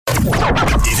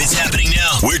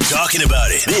talking about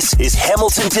it. This is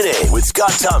Hamilton Today with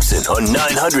Scott Thompson on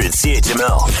 900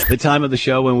 CHML. The time of the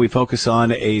show when we focus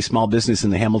on a small business in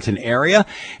the Hamilton area.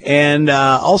 And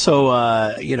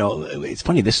also, it's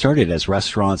funny, this started as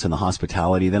restaurants and the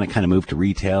hospitality. Then it kind of moved to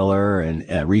retailer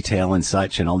and retail and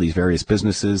such, and all these various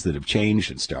businesses that have changed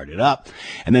and started up,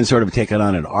 and then sort of taken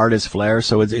on an artist flair.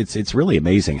 So it's really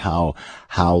amazing how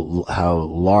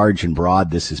large and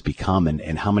broad this has become,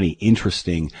 and how many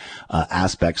interesting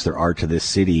aspects there are to this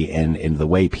city and the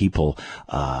way people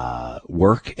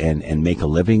work and make a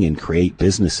living and create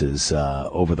businesses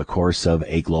over the course of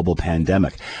a global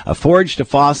pandemic. Forged to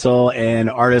Fossil and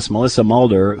artist Melissa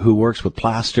Mulder, who works with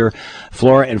plaster,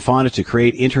 flora, and fauna to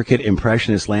create intricate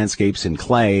impressionist landscapes in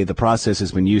clay. The process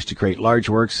has been used to create large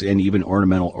works and even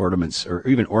ornaments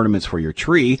for your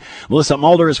tree. Melissa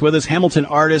Mulder is with us, Hamilton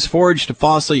artist, Forged to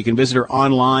Fossil. You can visit her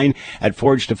online at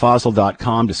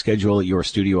forgedtofossil.com to schedule your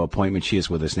studio appointment. She is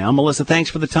with us now. Melissa, thanks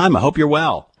for the time. I hope you're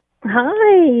well.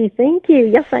 Hi, thank you.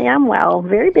 Yes, I am well.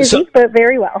 Very busy, but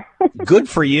very well. Good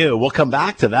for you. We'll come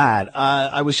back to that.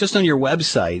 I was just on your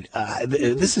website.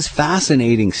 This is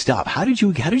fascinating stuff. How did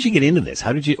you get into this?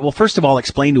 Well, first of all,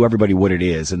 explain to everybody what it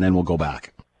is, and then we'll go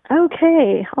back.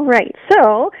 Okay. All right.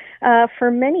 So,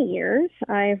 for many years,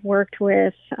 I've worked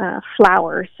with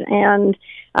flowers, and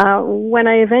when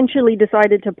I eventually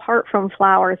decided to part from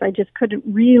flowers, I just couldn't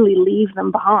really leave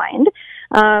them behind.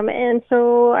 And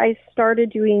so I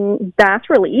started doing bas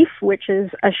relief, which is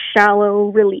a shallow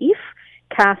relief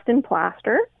cast in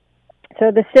plaster.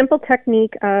 So the simple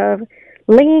technique of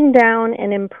laying down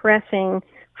and impressing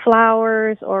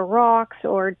flowers or rocks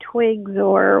or twigs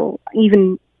or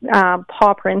even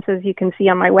paw prints, as you can see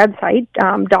on my website,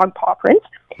 dog paw prints,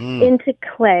 into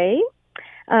clay.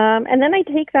 And then I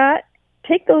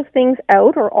take those things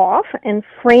out or off and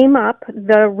frame up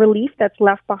the relief that's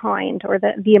left behind, or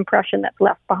the impression that's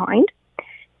left behind.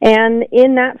 And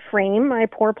in that frame, I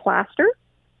pour plaster,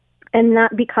 and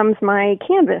that becomes my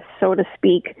canvas, so to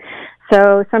speak.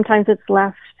 So sometimes it's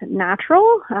left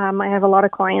natural. I have a lot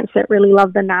of clients that really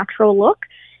love the natural look,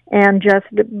 and just,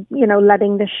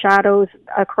 letting the shadows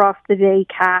across the day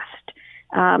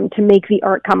cast to make the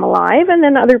art come alive. And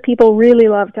then other people really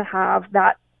love to have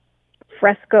that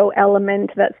fresco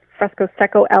element, that fresco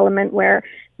secco element, where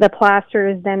the plaster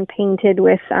is then painted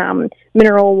with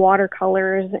mineral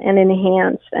watercolors and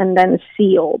enhanced and then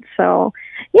sealed. So,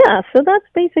 so that's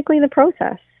basically the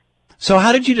process. So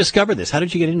how did you discover this? How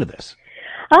did you get into this?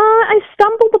 I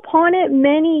stumbled upon it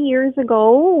many years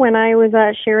ago when I was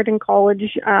at Sheridan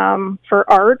College for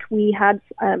art. We had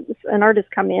an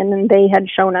artist come in, and they had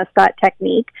shown us that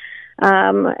technique.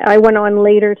 I went on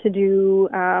later to do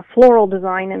floral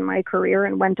design in my career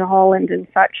and went to Holland and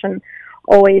such, and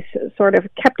always sort of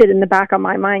kept it in the back of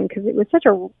my mind because it was such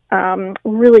a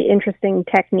really interesting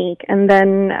technique. And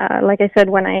then, like I said,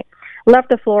 when I left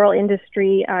the floral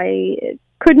industry, I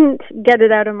couldn't get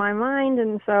it out of my mind,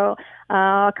 and so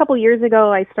a couple years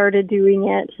ago I started doing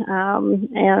it,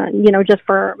 and just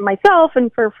for myself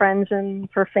and for friends and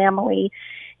for family.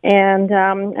 And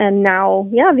now,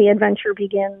 the adventure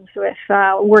begins with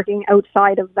working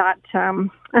outside of that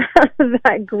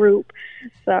that group.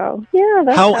 So,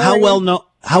 that's how well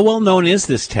known is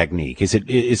this technique? Is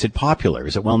it popular?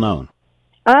 Is it well known?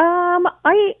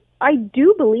 I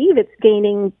do believe it's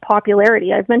gaining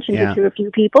popularity. I've mentioned it to a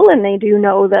few people, and they do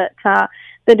know that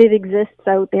it exists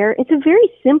out there. It's a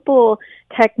very simple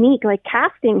technique. Like,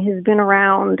 casting has been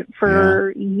around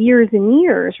for years and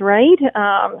years, right?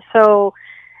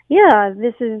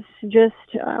 This is just,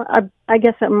 I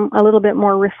guess, a little bit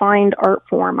more refined art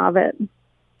form of it.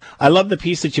 I love the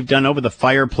piece that you've done over the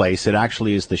fireplace. It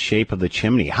actually is the shape of the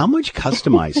chimney. How much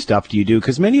customized stuff do you do?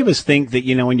 Because many of us think that,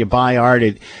 when you buy art,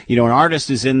 an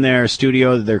artist is in their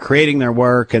studio, they're creating their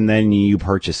work, and then you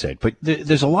purchase it. But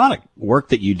there's a lot of work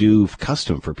that you do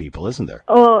custom for people, isn't there?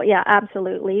 Oh, yeah,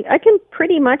 absolutely. I can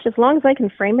pretty much, as long as I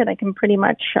can frame it, I can pretty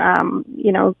much,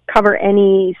 cover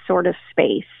any sort of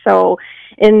space. So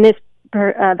in this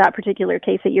that particular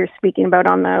case that you're speaking about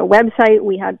on the website,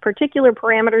 we had particular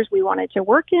parameters we wanted to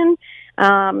work in,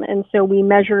 and so we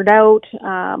measured out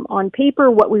on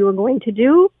paper what we were going to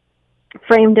do,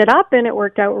 framed it up, and it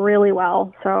worked out really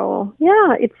well. So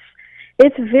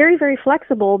it's very, very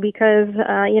flexible because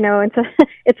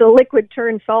it's a liquid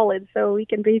turned solid, so we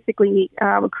can basically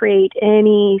create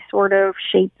any sort of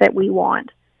shape that we want.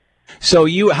 So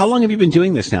how long have you been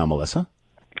doing this now, Melissa?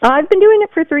 I've been doing it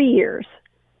for 3 years.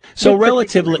 So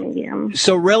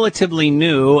relatively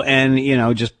new,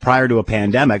 and just prior to a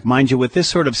pandemic, mind you, with this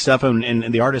sort of stuff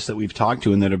and the artists that we've talked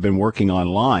to and that have been working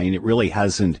online, it really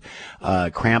hasn't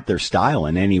cramped their style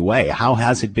in any way. How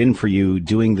has it been for you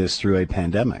doing this through a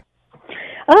pandemic?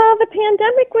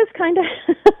 pandemic was kind of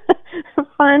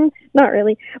fun. Not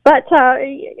really, but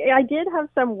I did have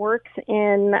some works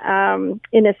in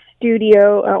a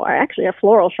studio, actually a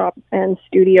floral shop and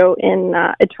studio in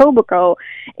Etobicoke,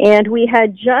 and we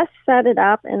had just set it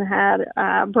up and had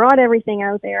brought everything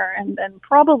out there, and then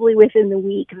probably within the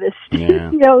week, the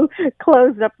studio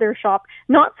closed up their shop.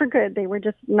 Not for good; they were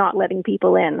just not letting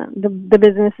people in. The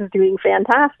business is doing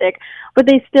fantastic, but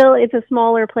it's a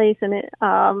smaller place, and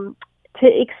to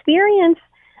experience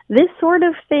this sort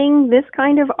of thing, this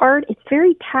kind of art, it's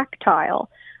very tactile.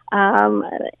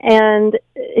 And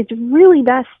it's really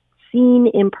best seen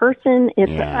in person.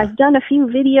 I've done a few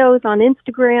videos on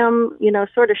Instagram,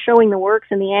 sort of showing the works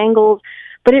and the angles,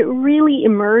 but it really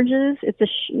emerges. It's a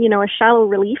shallow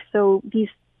relief, so these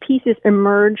pieces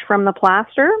emerge from the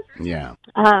plaster. Yeah.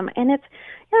 And it's,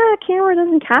 camera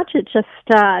doesn't catch it just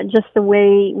the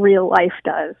way real life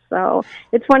does. So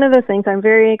it's one of those things. I'm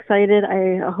very excited.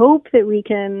 I hope that we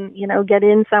can, get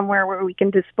in somewhere where we can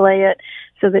display it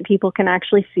so that people can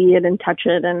actually see it and touch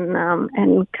it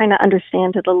and kind of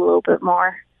understand it a little bit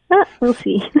more. We'll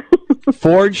see.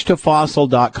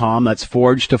 ForgeToFossil.com. That's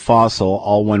Forge to Fossil,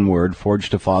 all one word,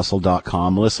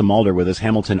 ForgeToFossil.com. Melissa Mulder with us,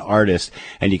 Hamilton artist,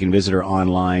 and you can visit her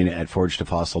online at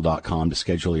ForgeToFossil.com to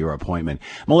schedule your appointment.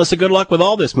 Melissa, good luck with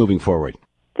all this moving forward.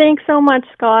 Thanks so much,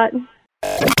 Scott.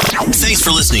 Thanks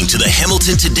for listening to the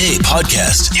Hamilton Today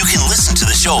podcast. You can listen to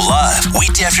the show live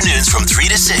weekday afternoons from 3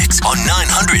 to 6 on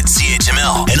 900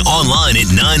 CHML and online at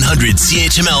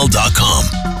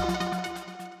 900CHML.com.